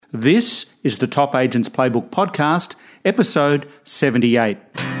This is the Top Agents Playbook Podcast, episode 78.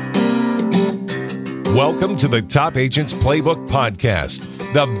 Welcome to the Top Agents Playbook Podcast,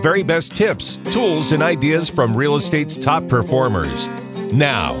 the very best tips, tools, and ideas from real estate's top performers.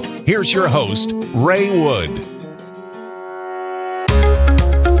 Now, here's your host, Ray Wood.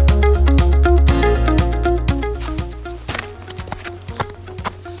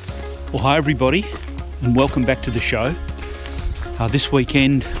 Well, hi everybody, and welcome back to the show. This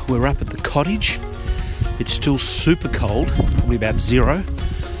weekend we're up at the cottage. It's still super cold, probably about zero.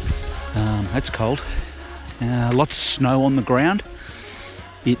 That's cold. Lots of snow on the ground.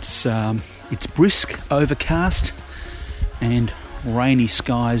 It's brisk, overcast, and rainy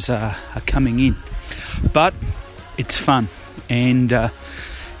skies are coming in. But it's fun, and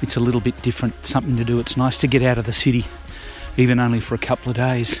it's a little bit different, something to do. It's nice to get out of the city, even only for a couple of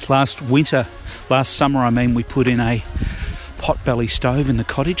days. Last summer, we put in a potbelly stove in the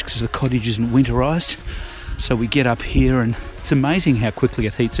cottage because the cottage isn't winterised. So we get up here and it's amazing how quickly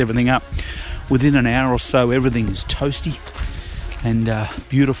it heats everything up. Within an hour or so, everything is toasty and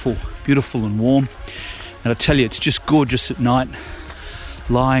beautiful and warm. And I tell you, it's just gorgeous at night,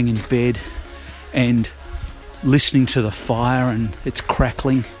 lying in bed and listening to the fire and it's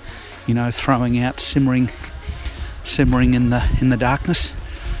crackling, throwing out, simmering in the darkness.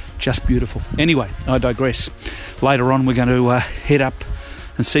 Just beautiful. Anyway, I digress. Later on, we're going to head up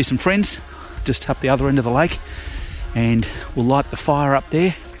and see some friends just up the other end of the lake, and we'll light the fire up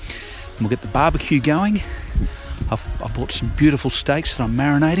there and we'll get the barbecue going. I bought some beautiful steaks that I'm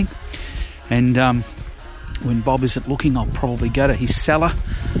marinating, and when Bob isn't looking, I'll probably go to his cellar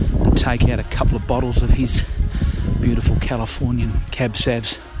and take out a couple of bottles of his beautiful Californian Cab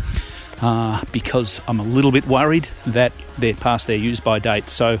Savs. Because I'm a little bit worried that they're past their use-by date.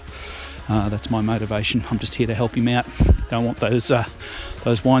 So that's my motivation. I'm just here to help him out. Don't want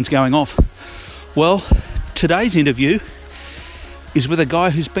those wines going off. Well, today's interview is with a guy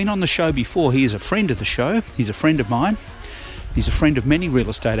who's been on the show before. He is a friend of the show. He's a friend of mine. He's a friend of many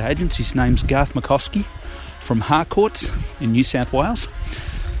real estate agents. His name's Garth Makowski from Harcourts in New South Wales,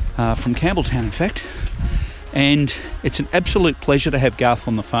 from Campbelltown, in fact. And it's an absolute pleasure to have Garth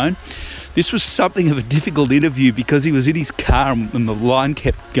on the phone. This was something of a difficult interview because he was in his car and the line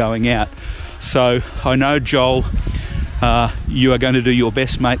kept going out. So I know, Joel, you are going to do your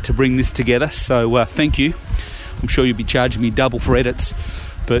best, mate, to bring this together. So thank you. I'm sure you'll be charging me double for edits.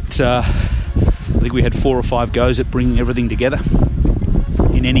 But I think we had 4 or 5 goes at bringing everything together.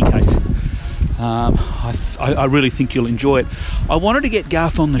 In any case, I really think you'll enjoy it. I wanted to get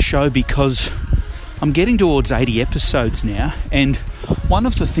Garth on the show because I'm getting towards 80 episodes now, and one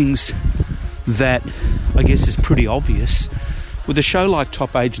of the things that I guess is pretty obvious with a show like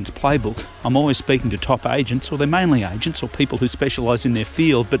Top Agents Playbook, I'm always speaking to top agents, or they're mainly agents or people who specialise in their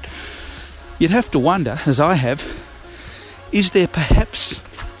field, but you'd have to wonder, as I have, is there perhaps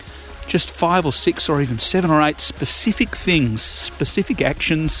just 5 or 6 or even 7 or 8 specific things, specific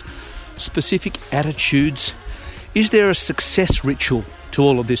actions, specific attitudes? Is there a success ritual to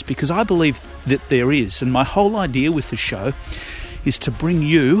all of this? Because I believe that there is, and my whole idea with the show is to bring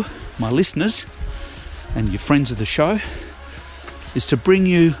you, my listeners, and your friends of the show, is to bring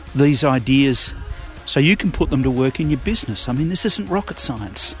you these ideas so you can put them to work in your business. This isn't rocket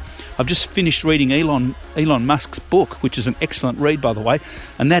science. I've just finished reading Elon Musk's book, which is an excellent read, by the way,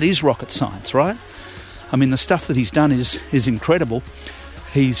 and that is rocket science, right? The stuff that he's done is incredible.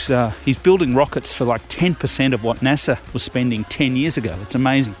 He's building rockets for like 10% of what NASA was spending 10 years ago. It's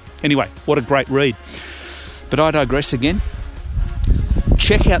amazing. Anyway, what a great read. But I digress again.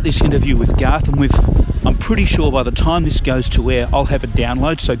 Check out this interview with Garth, and I'm pretty sure by the time this goes to air, I'll have a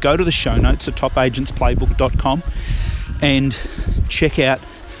download. So go to the show notes at topagentsplaybook.com and check out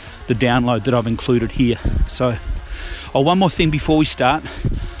the download that I've included here. So, one more thing before we start.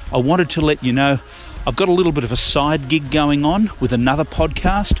 I wanted to let you know I've got a little bit of a side gig going on with another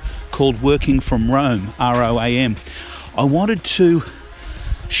podcast called Working from Rome, ROAM. I wanted to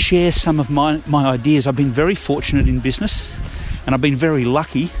share some of my ideas. I've been very fortunate in business, and I've been very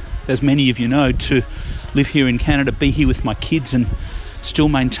lucky, as many of you know, to live here in Canada, be here with my kids, and still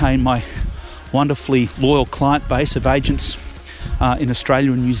maintain my wonderfully loyal client base of agents in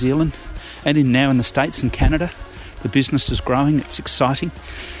Australia and New Zealand, and now in the States and Canada. The business is growing, it's exciting,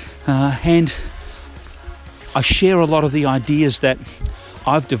 and I share a lot of the ideas that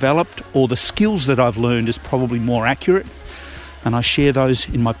I've developed, or the skills that I've learned is probably more accurate, and I share those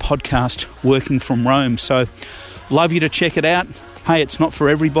in my podcast, Working from Rome. So, love you to check it out. Hey, it's not for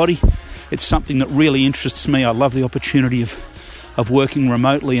everybody. It's something that really interests me. I love the opportunity of working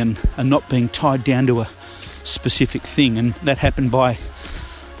remotely and not being tied down to a specific thing, and that happened by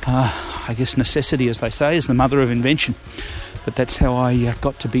I guess necessity, as they say, is the mother of invention. But that's how I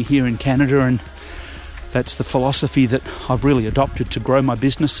got to be here in Canada, and that's the philosophy that I've really adopted to grow my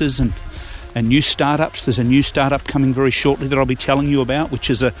businesses and new startups. There's a new startup coming very shortly that I'll be telling you about, which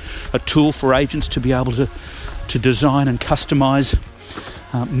is a tool for agents to be able to design and customise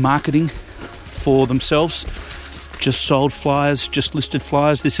marketing for themselves. Just sold flyers, just listed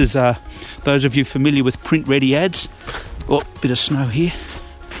flyers. This is those of you familiar with print-ready ads. Oh, bit of snow here.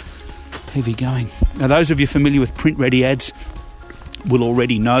 Heavy going. Now, those of you familiar with print-ready ads will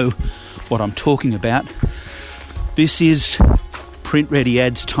already know what I'm talking about. This is print-ready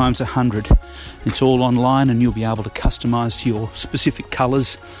ads times 100. It's all online, and you'll be able to customise to your specific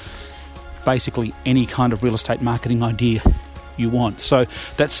colours, basically any kind of real estate marketing idea you want. So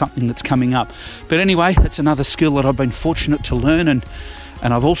that's something that's coming up. But anyway, that's another skill that I've been fortunate to learn, and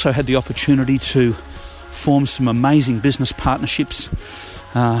I've also had the opportunity to form some amazing business partnerships.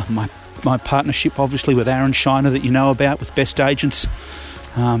 My partnership, obviously, with Aaron Shiner that you know about with Best Agents,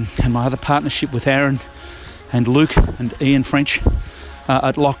 and my other partnership with Aaron and Luke and Ian French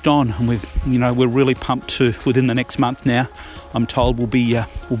at Locked On, and we're really pumped to, within the next month now, I'm told we'll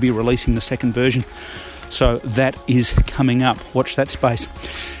be releasing the second version. So that is coming up. Watch that space.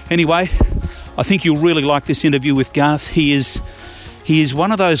 Anyway, I think you'll really like this interview with Garth. He is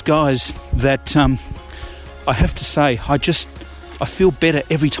one of those guys that I have to say, I feel better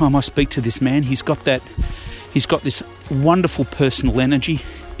every time I speak to this man. He's got this wonderful personal energy.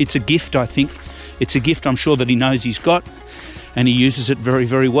 It's a gift, I think. It's a gift I'm sure that he knows he's got, and he uses it very,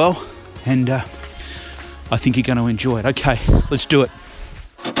 very well. And I think you're going to enjoy it. Okay, let's do it.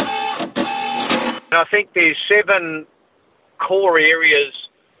 I think there's 7 core areas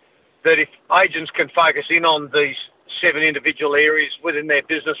that if agents can focus in on these 7 individual areas within their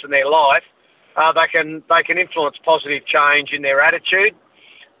business and their life, they can influence positive change in their attitude,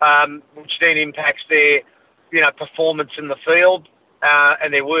 which then impacts their performance in the field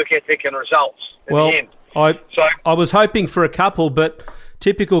and their work ethic and results at the end. I was hoping for a couple, but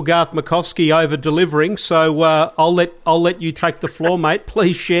typical Garth Makovsky over delivering. So I'll let you take the floor, mate.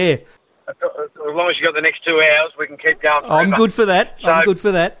 Please share. As long as you've got the next 2 hours, we can keep going forever. I'm good for that. So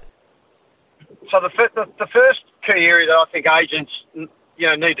the first key area that I think agents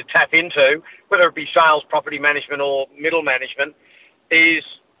need to tap into, whether it be sales, property management, or middle management, is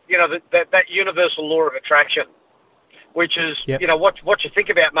that universal law of attraction, which is what you think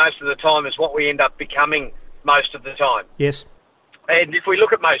about most of the time is what we end up becoming most of the time. Yes. And if we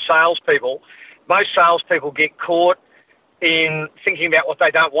look at most salespeople get caught in thinking about what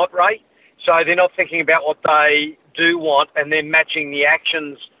they don't want, Ray. So they're not thinking about what they do want, and then matching the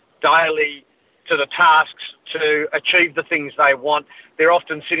actions daily to the tasks to achieve the things they want. They're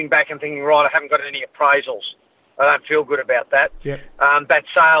often sitting back and thinking, right, I haven't got any appraisals. I don't feel good about that. Yep. That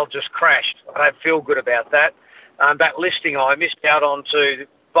sale just crashed. I don't feel good about that. That listing I missed out on to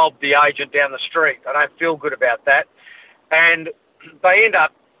Bob the agent down the street. I don't feel good about that. And they end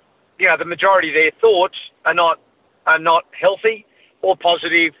up, the majority of their thoughts are not healthy or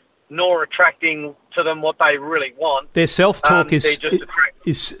positive, nor attracting to them what they really want. Their self-talk is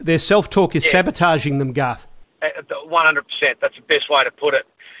sabotaging them, Garth. 100%. That's the best way to put it.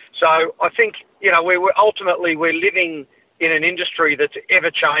 So I think, we're living in an industry that's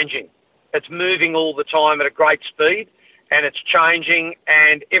ever changing. It's moving all the time at a great speed, and it's changing,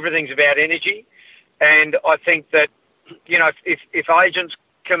 and everything's about energy. And I think that, if agents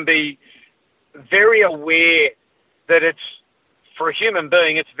can be very aware that for a human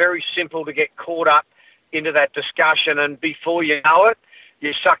being, it's very simple to get caught up into that discussion, and before you know it,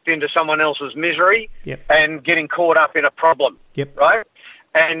 you're sucked into someone else's misery. Yep. And getting caught up in a problem. Yep. Right?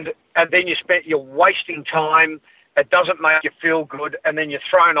 And then you're wasting time. It doesn't make you feel good, and then you're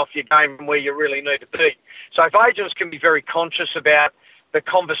thrown off your game from where you really need to be. So if agents can be very conscious about the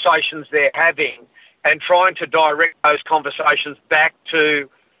conversations they're having and trying to direct those conversations back to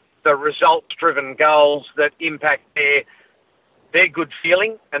the results-driven goals that impact their good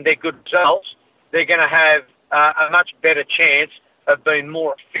feeling and their good results, they're going to have a much better chance of being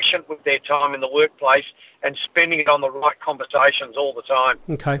more efficient with their time in the workplace and spending it on the right conversations all the time.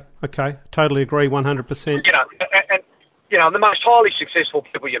 Okay. Totally agree, 100%. And the most highly successful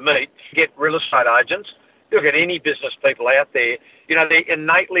people you meet, get real estate agents, look at any business people out there, they're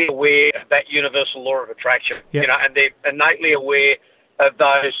innately aware of that universal law of attraction, yep. And they're innately aware of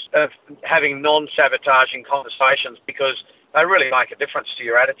having non-sabotaging conversations, because they really make a difference to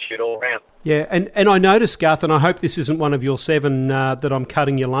your attitude all around. Yeah, and I noticed, Garth, and I hope this isn't one of your 7 that I'm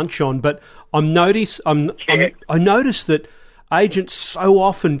cutting your lunch on, but I noticed that agents so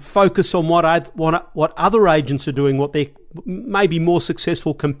often focus on what other agents are doing, what their maybe more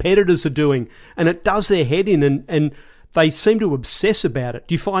successful competitors are doing, and it does their head in, and they seem to obsess about it.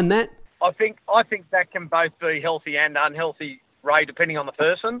 Do you find that? I think that can both be healthy and unhealthy, Ray, depending on the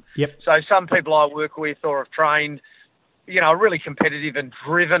person. Yep. So some people I work with or have trained, are really competitive and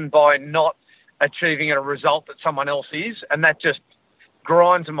driven by not achieving a result that someone else is, and that just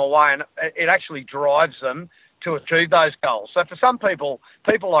grinds them away, and it actually drives them to achieve those goals. So for some people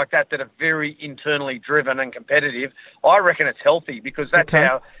like that are very internally driven and competitive, I reckon it's healthy, because that's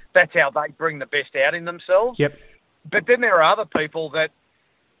how they bring the best out in themselves. Yep. But then there are other people that,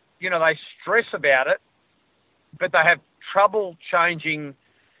 they stress about it, but they have trouble changing,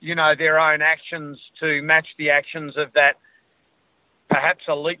 their own actions to match the actions of that perhaps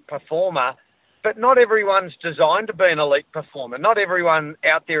elite performer. But not everyone's designed to be an elite performer. Not everyone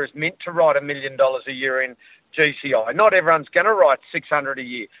out there is meant to write $1 million a year in GCI. Not everyone's going to write 600 a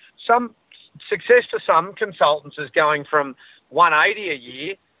year. Some success to some consultants is going from 180 a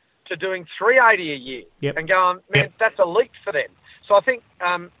year to doing 380 a year. Yep. And going, man, that's elite for them. So I think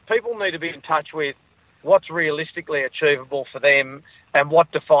people need to be in touch with what's realistically achievable for them and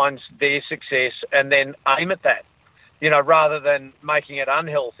what defines their success, and then aim at that, rather than making it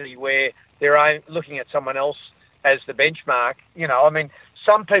unhealthy where they're looking at someone else as the benchmark.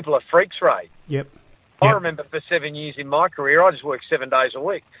 Some people are freaks, Ray. Yep. I remember for 7 years in my career, I just worked 7 days a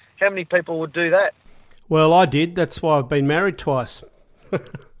week. How many people would do that? Well, I did. That's why I've been married twice.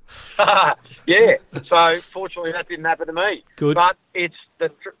 Yeah. So fortunately, that didn't happen to me. Good. But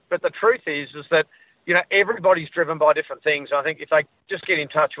the truth is that everybody's driven by different things. I think if they just get in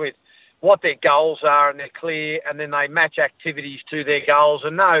touch with what their goals are and they're clear, and then they match activities to their goals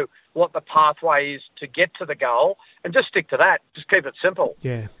and know what the pathway is to get to the goal, and just stick to that. Just keep it simple.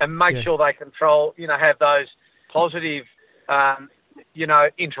 Yeah. And make sure they control, have those positive,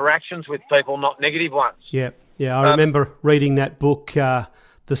 interactions with people, not negative ones. Yeah. Yeah. I remember reading that book,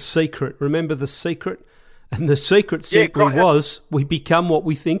 The Secret. Remember The Secret? And the secret simply was we become what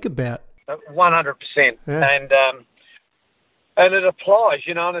we think about. 100%. Yeah. And it applies,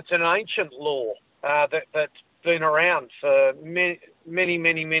 and it's an ancient law that's been around for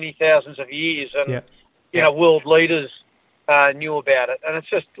many thousands of years, and world leaders knew about it. And it's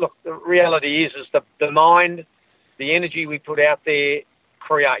just, look, the reality is the mind, the energy we put out there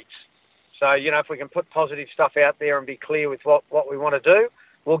creates. So, if we can put positive stuff out there and be clear with what we want to do,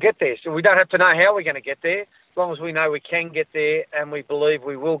 we'll get there. So we don't have to know how we're going to get there. As long as we know we can get there and we believe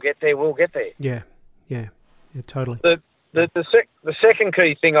we will get there, we'll get there. Yeah, totally. The second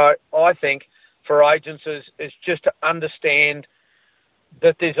key thing I think for agents is just to understand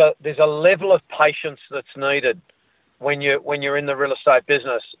that there's a level of patience that's needed when you're in the real estate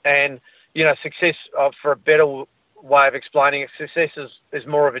business. And success, for a better way of explaining it, success is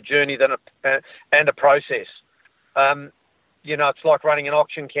more of a journey than a process. It's like running an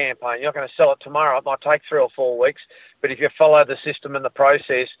auction campaign. You're not going to sell it tomorrow. It might take 3 or 4 weeks, but if you follow the system and the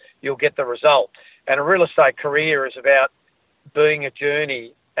process, you'll get the result. And a real estate career is about being a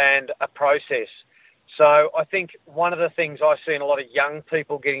journey and a process. So I think one of the things I see in a lot of young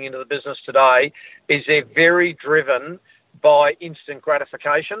people getting into the business today is they're very driven by instant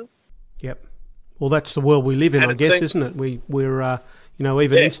gratification. Yep. Well, that's the world we live in, I guess, isn't it? We're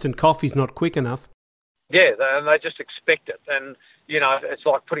even instant coffee's not quick enough. Yeah, and they just expect it. And, it's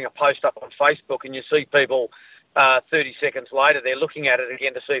like putting a post up on Facebook and you see people 30 seconds later, they're looking at it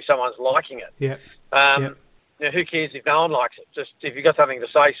again to see if someone's liking it. Yeah. Who cares if no one likes it? Just if you've got something to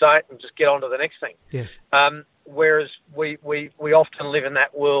say it and just get on to the next thing. Yeah. Whereas we often live in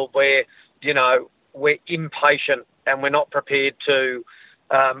that world where, we're impatient and we're not prepared to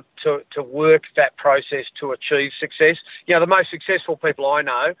work that process to achieve success. The most successful people I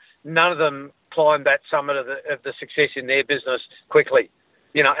know, none of them climbed that summit of the success in their business quickly.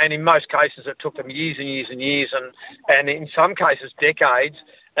 And in most cases it took them years and years and years, and in some cases decades,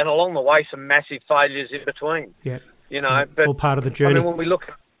 and along the way some massive failures in between. Yeah. But all part of the journey. I mean, when we look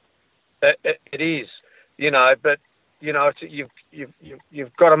at it is, but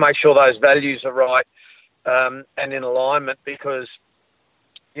you've got to make sure those values are right and in alignment, because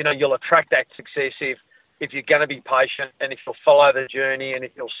you'll attract that success if you're going to be patient, and if you'll follow the journey, and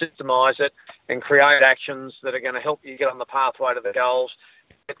if you'll systemize it and create actions that are going to help you get on the pathway to the goals,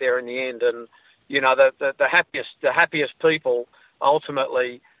 get there in the end. And the happiest people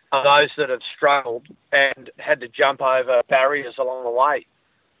ultimately are those that have struggled and had to jump over barriers along the way.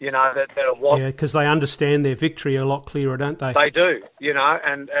 Because they understand their victory a lot clearer, don't they? They do,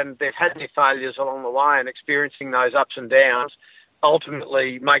 and they've had their failures along the way, and experiencing those ups and downs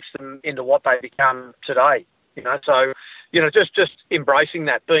ultimately makes them into what they become today. So just embracing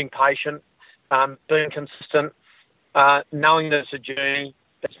that, being patient, being consistent, knowing that it's a journey.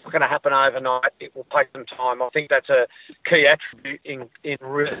 It's not going to happen overnight. It will take some time. I think that's a key attribute in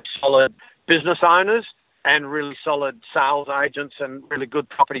really solid business owners and really solid sales agents and really good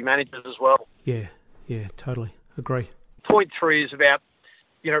property managers as well. Yeah, totally. Agree. Point 3 is about,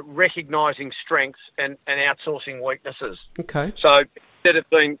 recognising strengths and outsourcing weaknesses. Okay. So instead of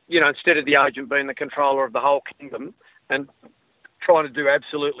the agent being the controller of the whole kingdom and trying to do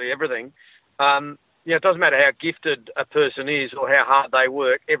absolutely everything, it doesn't matter how gifted a person is or how hard they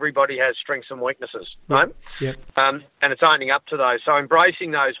work. Everybody has strengths and weaknesses, right? Yeah. And it's owning up to those. So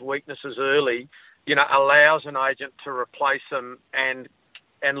embracing those weaknesses early, allows an agent to replace them and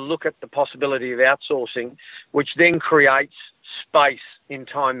look at the possibility of outsourcing, which then creates space in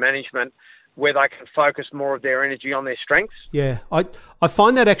time management where they can focus more of their energy on their strengths. Yeah, I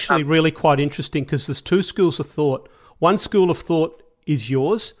find that actually really quite interesting because there's two schools of thought. One school of thought is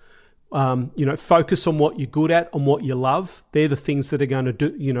yours. Focus on what you're good at, on what you love. They're the things that are going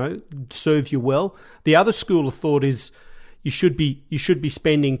to serve you well. The other school of thought is you should be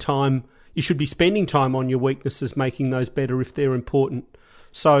spending time on your weaknesses, making those better if they're important.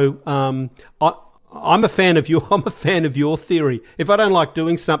 So I'm a fan of your theory. If I don't like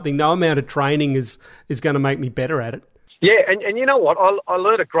doing something, no amount of training is going to make me better at it. Yeah, and you know what? I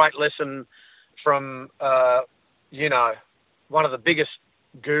learned a great lesson from one of the biggest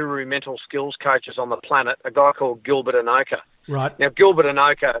guru mental skills coaches on the planet, a guy called Gilbert Enoka. Right. Now, Gilbert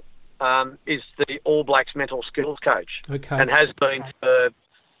Enoka is the All Blacks mental skills coach. Okay. And has been for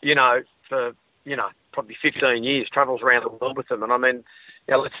probably 15 years, travels around the world with them. And I mean,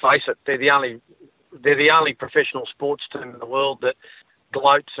 let's face it, they're the only professional sports team in the world that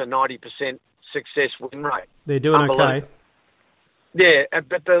gloats a 90% success win rate. They're doing okay. Yeah,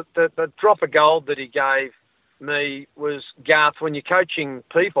 but the drop of gold that he gave me was, Garth, when you're coaching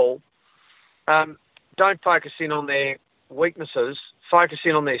people, don't focus in on their weaknesses, focus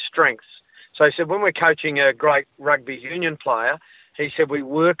in on their strengths. So he said, when we're coaching a great rugby union player, he said, we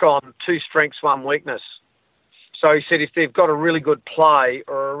work on 2 strengths, 1 weakness. So he said, if they've got a really good play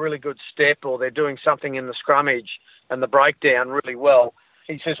or a really good step or they're doing something in the scrummage and the breakdown really well,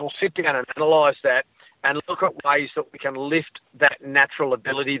 he says, we'll sit down and analyse that and look at ways that we can lift that natural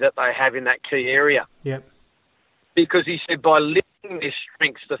ability that they have in that key area. Yep. Because he said, by lifting their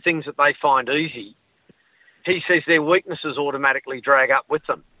strengths, the things that they find easy, he says their weaknesses automatically drag up with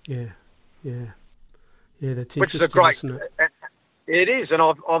them. Yeah, that's interesting, which is a great, isn't it? It is, and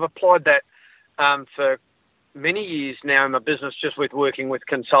I've applied that for many years now in my business, just with working with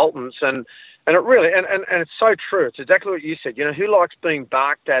consultants, and it really, and it's so true. It's exactly what you said. Who likes being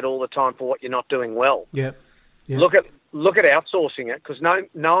barked at all the time for what you're not doing well? Yeah. Look at outsourcing it, because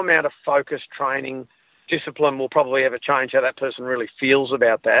no amount of focus, training, discipline will probably ever change how that person really feels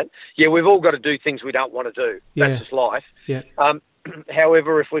about that. Yeah, we've all got to do things we don't want to do. That's just life. Yeah.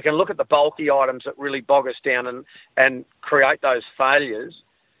 However, if we can look at the bulky items that really bog us down and create those failures,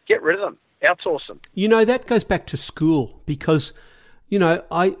 get rid of them, outsource them. That goes back to school because,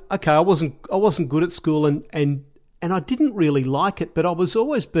 I wasn't good at school and I didn't really like it, but I was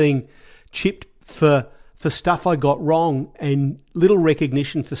always being chipped for stuff I got wrong and little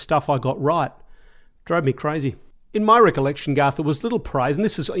recognition for stuff I got right. Drove me crazy. In my recollection, Garth, there was little praise, and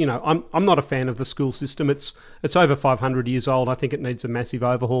this is, I'm not a fan of the school system. It's over 500 years old. I think it needs a massive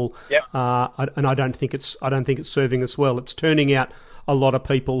overhaul. Yep. And I don't think it's serving us well. It's turning out a lot of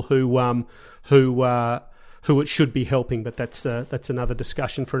people who it should be helping, but that's another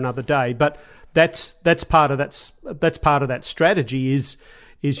discussion for another day. But that's part of that strategy is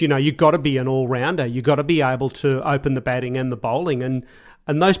you've got to be an all rounder. You've got to be able to open the batting and the bowling, and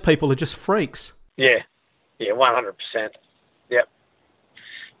those people are just freaks. Yeah, 100%. Yep,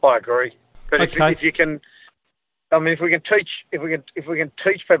 I agree. But okay. if you can, if we can teach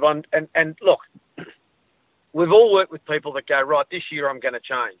people, and look, we've all worked with people that go, right, this year I'm going to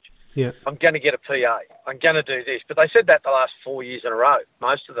change. Yeah, I'm going to get a PA. I'm going to do this. But they said that the last 4 years in a row,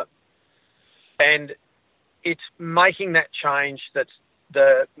 most of them. And it's making that change that's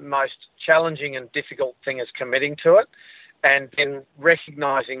the most challenging and difficult thing, is committing to it, and then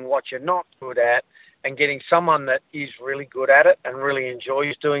recognising what you're not good at and getting someone that is really good at it and really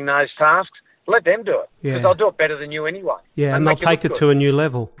enjoys doing those tasks. Let them do it, because they'll do it better than you anyway. Yeah, and they'll take it to a new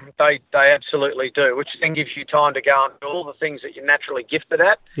level. They absolutely do, which then gives you time to go and do all the things that you're naturally gifted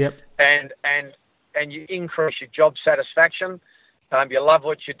at. Yep. And you increase your job satisfaction. You love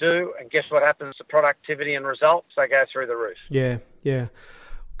what you do, and guess what happens to productivity and results? They go through the roof. Yeah.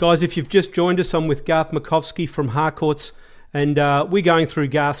 Guys, if you've just joined us, I'm with Garth Makovsky from Harcourts, And we're going through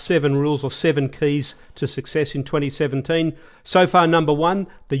Garth's 7 rules or 7 keys to success in 2017. So far, number 1,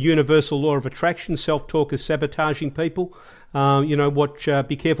 the universal law of attraction. Self-talk is sabotaging people.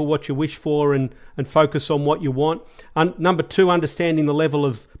 Be careful what you wish for and focus on what you want. Number 2, understanding the level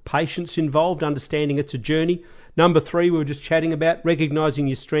of patience involved, understanding it's a journey. Number 3, we were just chatting about recognising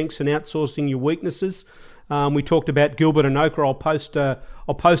your strengths and outsourcing your weaknesses. We talked about Gilbert Enoka.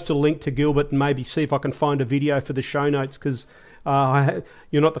 I'll post a link to Gilbert and maybe see if I can find a video for the show notes, because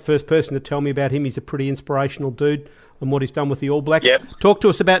you're not the first person to tell me about him. He's a pretty inspirational dude and what he's done with the All Blacks. Yep. Talk to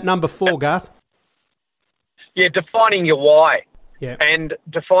us about number 4, Garth. Yeah, defining your why. Yeah. And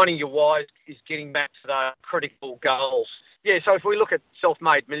defining your why is getting back to the critical goals. Yeah, so if we look at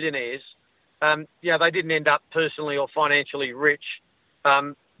self-made millionaires, they didn't end up personally or financially rich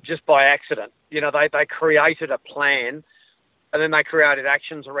just by accident. They created a plan, and then they created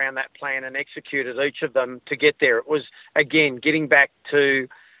actions around that plan and executed each of them to get there. It was, again, getting back to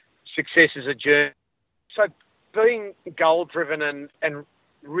success as a journey. So being goal-driven and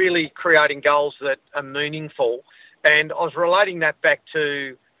really creating goals that are meaningful. And I was relating that back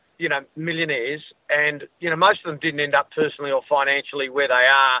to, millionaires. And, most of them didn't end up personally or financially where they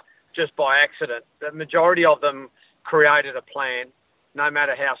are just by accident. The majority of them created a plan. No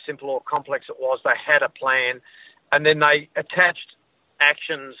matter how simple or complex it was, they had a plan, and then they attached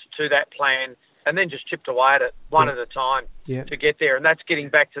actions to that plan and then just chipped away at it one at a time to get there. And that's getting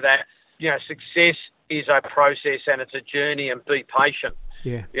back to that, success is a process and it's a journey, and be patient.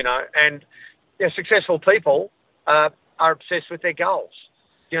 Yeah. And successful people are obsessed with their goals.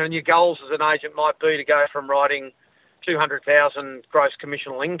 And your goals as an agent might be to go from writing 200,000 gross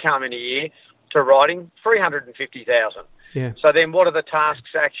commissionable income in a year to writing 350,000. Yeah. So then what are the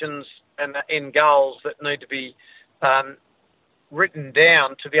tasks, actions, and the end goals that need to be written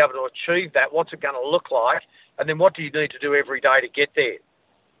down to be able to achieve that? What's it going to look like? And then what do you need to do every day to get there?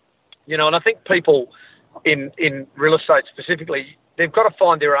 And I think people in real estate specifically, they've got to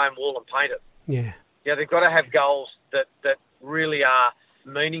find their own wall and paint it. Yeah. Yeah, they've got to have goals that really are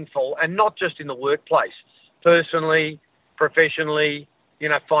meaningful, and not just in the workplace, personally, professionally,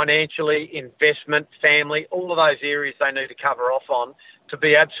 financially, investment, family, all of those areas they need to cover off on to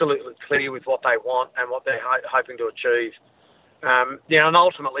be absolutely clear with what they want and what they're hoping to achieve. And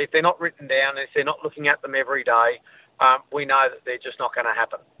ultimately, if they're not written down, if they're not looking at them every day, we know that they're just not going to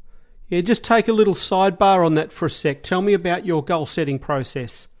happen. Yeah, just take a little sidebar on that for a sec. Tell me about your goal-setting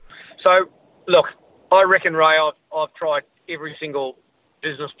process. So, look, I reckon, Ray, I've tried every single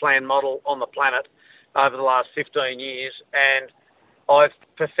business plan model on the planet over the last 15 years, and I've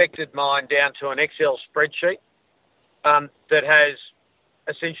perfected mine down to an Excel spreadsheet that has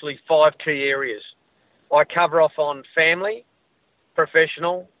essentially 5 key areas. I cover off on family,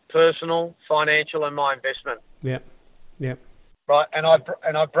 professional, personal, financial, and my investment. Yep. Right, and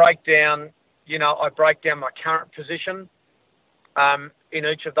I break down, my current position in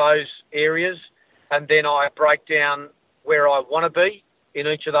each of those areas, and then I break down where I want to be in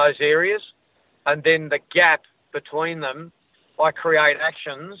each of those areas, and then the gap between them, I create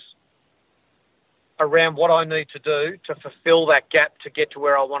actions around what I need to do to fulfill that gap to get to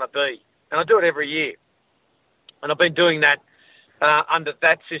where I want to be. And I do it every year. And I've been doing that under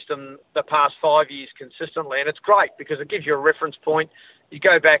that system the past 5 years consistently. And it's great because it gives you a reference point. You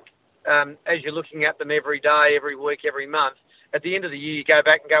go back as you're looking at them every day, every week, every month. At the end of the year, you go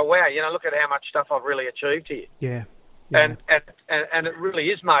back and go, wow, look at how much stuff I've really achieved here. Yeah. And it really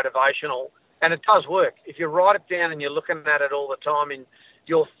is motivational. And it does work. If you write it down and you're looking at it all the time and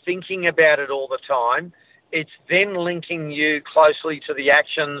you're thinking about it all the time, it's then linking you closely to the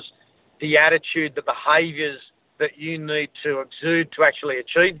actions, the attitude, the behaviours that you need to exude to actually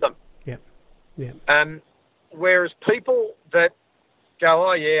achieve them. Yeah. Whereas people that go,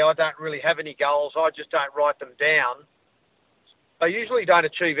 oh, yeah, I don't really have any goals, I just don't write them down, they usually don't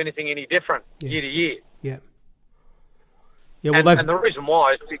achieve anything any different year to year. Yeah. Yeah. Well, and the reason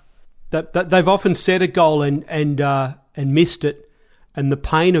why is they've often set a goal and missed it, and the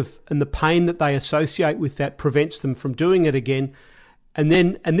pain that they associate with that prevents them from doing it again. And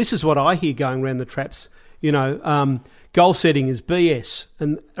this is what I hear going around the traps. Goal setting is BS,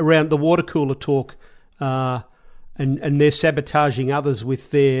 and around the water cooler talk, and they're sabotaging others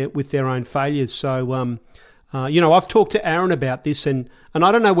with their own failures. So, I've talked to Aaron about this, and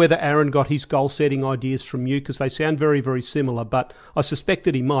I don't know whether Aaron got his goal setting ideas from you, because they sound very, very similar. But I suspect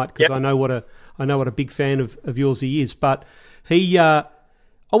that he might, because I know what a big fan of yours he is. But he, I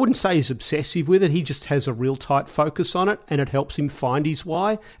wouldn't say he's obsessive with it. He just has a real tight focus on it, and it helps him find his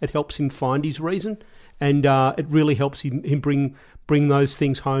why. It helps him find his reason, and it really helps him bring those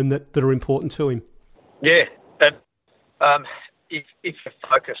things home that are important to him. Yeah, if you're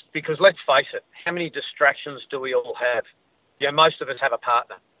focused. Because let's face it, how many distractions do we all have? Most of us have a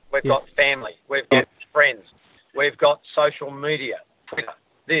partner. We've got family. We've got friends. We've got social media, Twitter,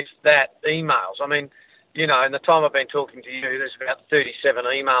 this, that, emails. I mean, in the time I've been talking to you, there's about 37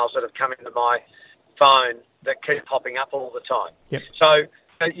 emails that have come into my phone that keep popping up all the time. Yep. So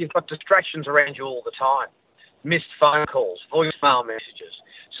you've got distractions around you all the time. Missed phone calls, voicemail messages.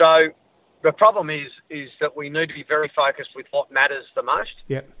 So the problem is that we need to be very focused with what matters the most.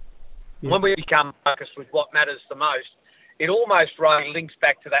 Yep. When we become focused with what matters the most, it almost really links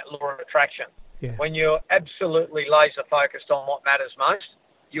back to that law of attraction. Yeah. When you're absolutely laser focused on what matters most,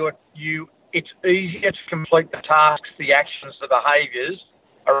 it's easier to complete the tasks, the actions, the behaviours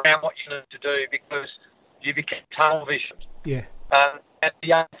around what you need to do because you become tunnel visioned. Yeah. And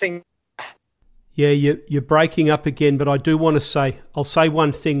the other thing. Yeah, you're breaking up again, but I do want to say, I'll say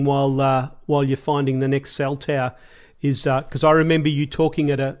one thing while you're finding the next cell tower, is because I remember you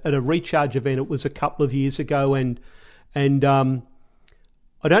talking at a recharge event. It was a couple of years ago, and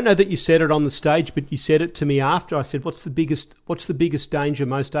I don't know that you said it on the stage, but you said it to me after. I said, "What's the biggest danger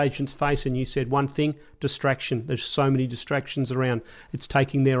most agents face?" And you said one thing: distraction. There's so many distractions around. It's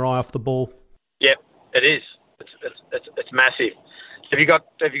taking their eye off the ball. Yep, it is. It's massive. Have you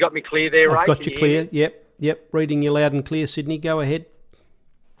got me clear there, Ray? I've got you clear. Yep. Reading you loud and clear, Sydney. Go ahead.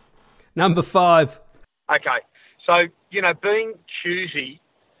 Number 5. Okay. So, being choosy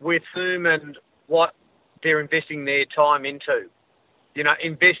with whom and what they're investing their time into.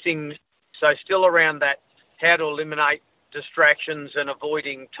 Investing, so still around that, how to eliminate distractions and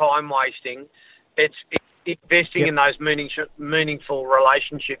avoiding time wasting. It's investing in those meaningful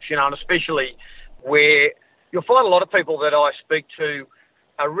relationships, and especially where you'll find a lot of people that I speak to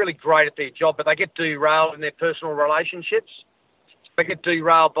are really great at their job, but they get derailed in their personal relationships. They get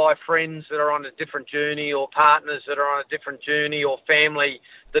derailed by friends that are on a different journey, or partners that are on a different journey, or family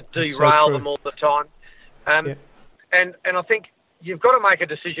that derail them all the time. And I think you've got to make a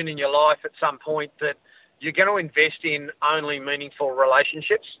decision in your life at some point that you're going to invest in only meaningful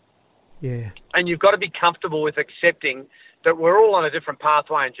relationships. Yeah. And you've got to be comfortable with accepting that we're all on a different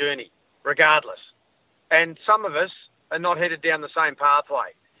pathway and journey, regardless. And some of us are not headed down the same pathway.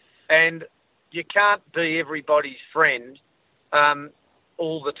 And you can't be everybody's friend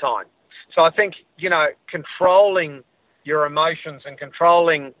all the time. So I think, controlling your emotions and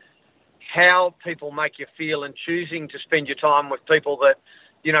controlling how people make you feel and choosing to spend your time with people that,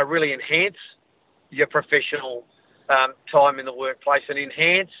 really enhance your professional time in the workplace and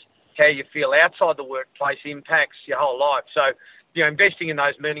enhance how you feel outside the workplace impacts your whole life. So, investing in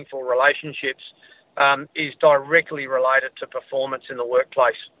those meaningful relationships is directly related to performance in the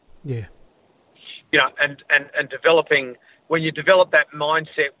workplace. Yeah. And developing, when you develop that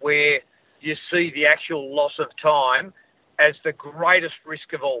mindset where you see the actual loss of time as the greatest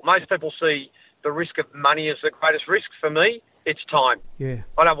risk of all. Most people see the risk of money as the greatest risk. For me, it's time. Yeah.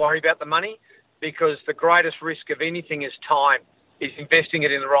 I don't worry about the money because the greatest risk of anything is time, is investing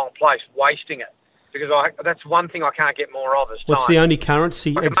it in the wrong place, wasting it. Because that's one thing I can't get more of is time. What's the only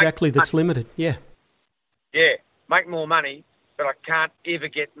currency exactly that's limited? Yeah. Yeah, make more money, but I can't ever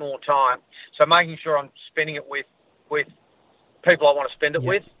get more time. So making sure I'm spending it with people I want to spend it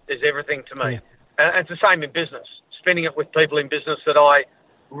with is everything to me. Yeah. And it's the same in business. Spending it with people in business that I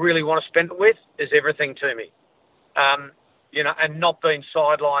really want to spend it with is everything to me. And not being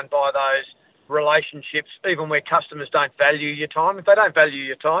sidelined by those relationships, even where customers don't value your time. If they don't value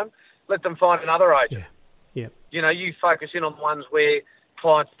your time, let them find another agent. Yeah. You focus in on ones where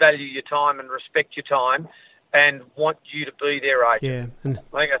clients value your time and respect your time and want you to be their agent. Yeah. And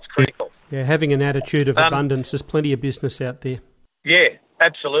I think that's critical. Yeah, having an attitude of abundance. There's plenty of business out there. Yeah,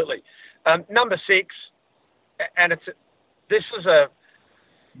 absolutely. Number 6, and this is a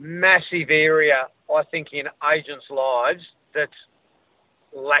massive area, I think, in agents' lives that's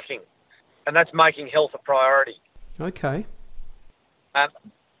lacking, and that's making health a priority. Okay. And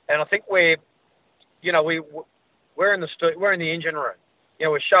I think we're in the engine room.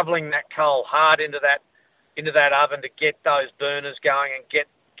 We're shoveling that coal hard into that oven to get those burners going and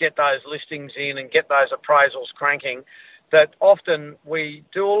get those listings in and get those appraisals cranking. That often we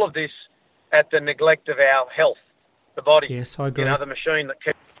do all of this at the neglect of our health, the body. Yes, I agree. The machine that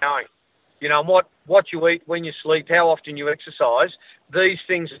keeps going. And what you eat, when you sleep, how often you exercise, these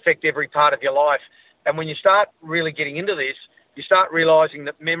things affect every part of your life. And when you start really getting into this, you start realising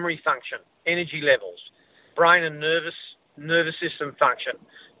that memory function, energy levels, brain and nervous system function,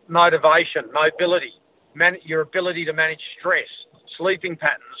 motivation, mobility, your ability to manage stress, sleeping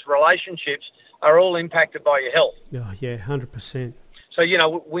patterns, relationships are all impacted by your health. Oh, yeah, 100%. So,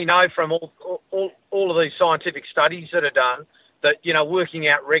 we know from all of these scientific studies that are done that, working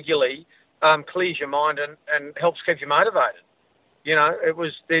out regularly clears your mind and helps keep you motivated.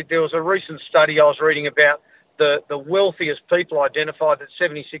 There was a recent study I was reading about the wealthiest people identified that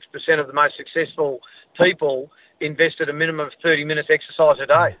 76% of the most successful people invested a minimum of 30 minutes exercise a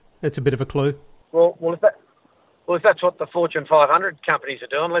day. That's a bit of a clue. Well, if that's what the Fortune 500 companies are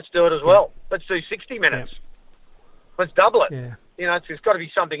doing, let's do it as well. Let's do 60 minutes. Yeah. Let's double it. Yeah. There's got to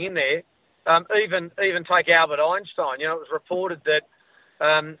be something in there. Even take Albert Einstein. It was reported that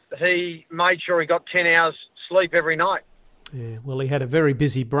he made sure he got 10 hours sleep every night. Yeah, well, he had a very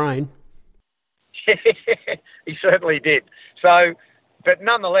busy brain. He certainly did. So, but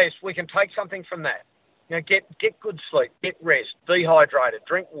nonetheless, we can take something from that. Get good sleep, get rest, dehydrated,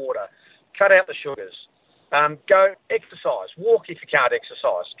 drink water, cut out the sugars, go exercise, walk if you can't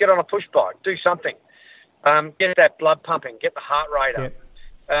exercise, get on a push bike, do something, get that blood pumping, get the heart rate up.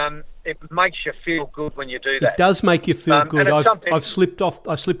 Yep. It makes you feel good when you do that. It does make you feel good. I've slipped off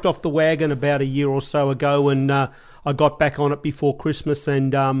the wagon about a year or so ago, and I got back on it before Christmas,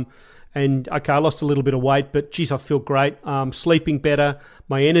 and okay, I lost a little bit of weight, but geez, I feel great. Sleeping better,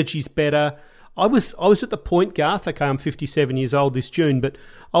 my energy's better. I was at the point, Garth. Okay, I'm 57 years old this June, but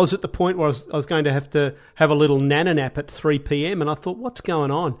I was at the point where I was going to have a little nana nap at 3 p.m. and I thought, what's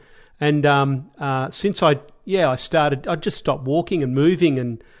going on? And since I started, I just stopped walking and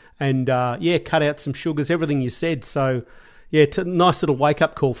moving and cut out some sugars, everything you said. So yeah, it's a nice little wake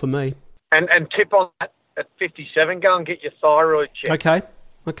up call for me. And tip on that at 57, go and get your thyroid checked.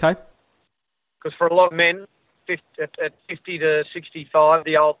 Okay. Because for a lot of men, at 50 to 65,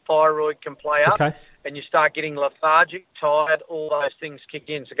 the old thyroid can play up, and you start getting lethargic, tired, all those things kick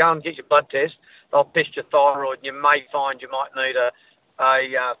in. So go and get your blood test. They'll test your thyroid, and you may find you might need a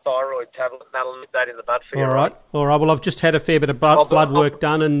thyroid tablet, and that'll nip that in the bud for you. All right. Well, I've just had a fair bit of blood work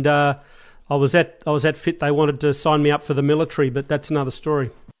done, and I was at Fit. They wanted to sign me up for the military, but that's another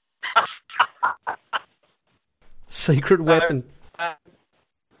story. Secret weapon.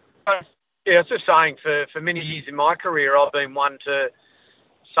 Yeah, I was just saying, for many years in my career, I've been one to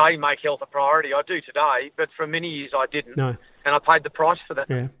say make health a priority. I do today, but for many years I didn't. No. And I paid the price for that.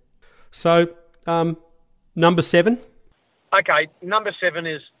 Yeah. So, number 7? Okay, number 7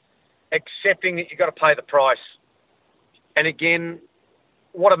 is accepting that you've got to pay the price. And again,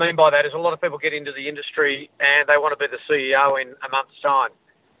 what I mean by that is a lot of people get into the industry and they want to be the CEO in a month's time.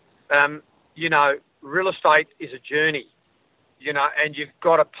 Real estate is a journey. And you've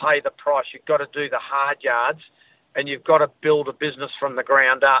got to pay the price. You've got to do the hard yards, and you've got to build a business from the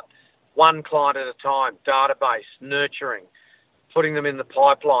ground up, one client at a time, database, nurturing, putting them in the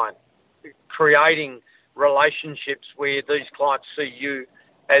pipeline, creating relationships where these clients see you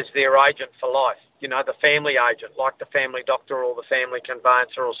as their agent for life, the family agent, like the family doctor or the family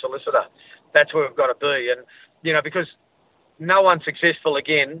conveyancer or solicitor. That's where we've got to be. And, because no one successful,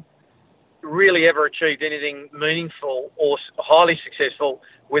 again, really ever achieved anything meaningful or highly successful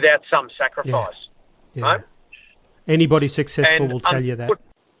without some sacrifice. Yeah. Right? Anybody successful will tell you that.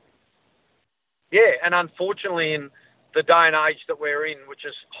 Yeah, and unfortunately in the day and age that we're in, which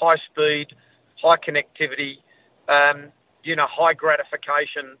is high speed, high connectivity, high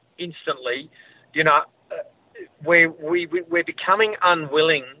gratification instantly, we're becoming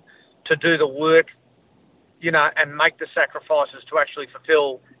unwilling to do the work, and make the sacrifices to actually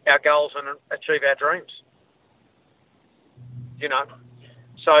fulfill our goals and achieve our dreams.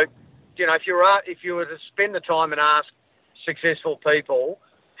 So, if you were to spend the time and ask successful people,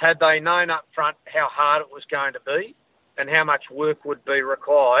 had they known up front how hard it was going to be and how much work would be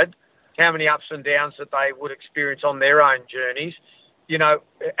required, how many ups and downs that they would experience on their own journeys,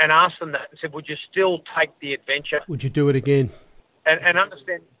 and ask them that and said, would you still take the adventure? Would you do it again? And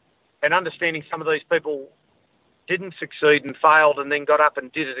understanding some of these people didn't succeed and failed and then got up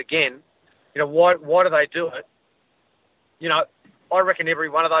and did it again. Why do they do it? I reckon every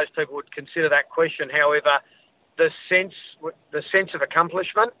one of those people would consider that question. However, the sense of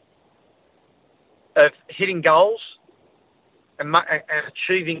accomplishment, of hitting goals and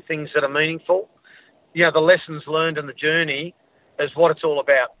achieving things that are meaningful, the lessons learned in the journey is what it's all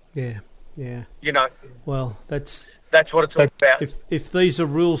about. Yeah. Well, that's what it's all about. If these are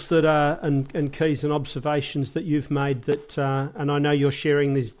rules that are and keys and observations that you've made that, and I know you're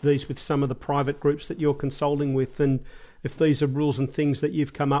sharing these with some of the private groups that you're consulting with, and if these are rules and things that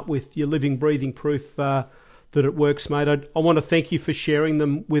you've come up with, you're living, breathing proof that it works, mate. I want to thank you for sharing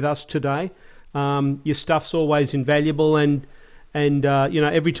them with us today. Your stuff's always invaluable, and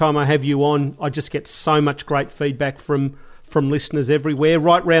every time I have you on, I just get so much great feedback from from listeners everywhere,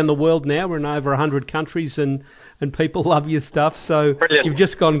 right around the world now. We're in over 100 countries and people love your stuff. So Brilliant. You've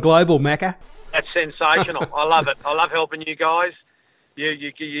just gone global, Macca. That's sensational. I love it. I love helping you guys.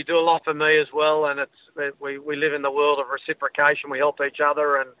 You do a lot for me as well, and we live in the world of reciprocation. We help each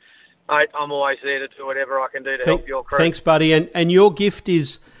other, and I'm always there to do whatever I can do to help your crew. Thanks, buddy. And your gift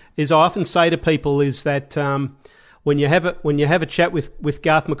is I often say to people is that when you have a chat with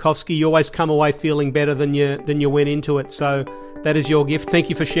Garth Makovsky, you always come away feeling better than you went into it. So that is your gift. Thank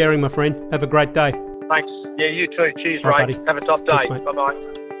you for sharing, my friend. Have a great day. Thanks. Yeah, you too. Cheers, Right, Ray. buddy. Have a top day. Thanks, mate.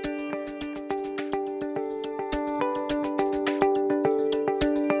 Bye-bye.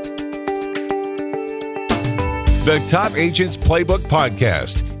 The Top Agents Playbook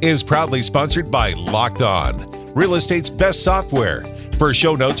Podcast is proudly sponsored by Locked On, real estate's best software. For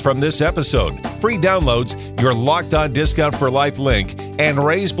show notes from this episode, free downloads, your Locked On Discount for Life link, and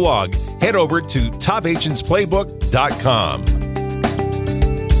Ray's blog, head over to topagentsplaybook.com.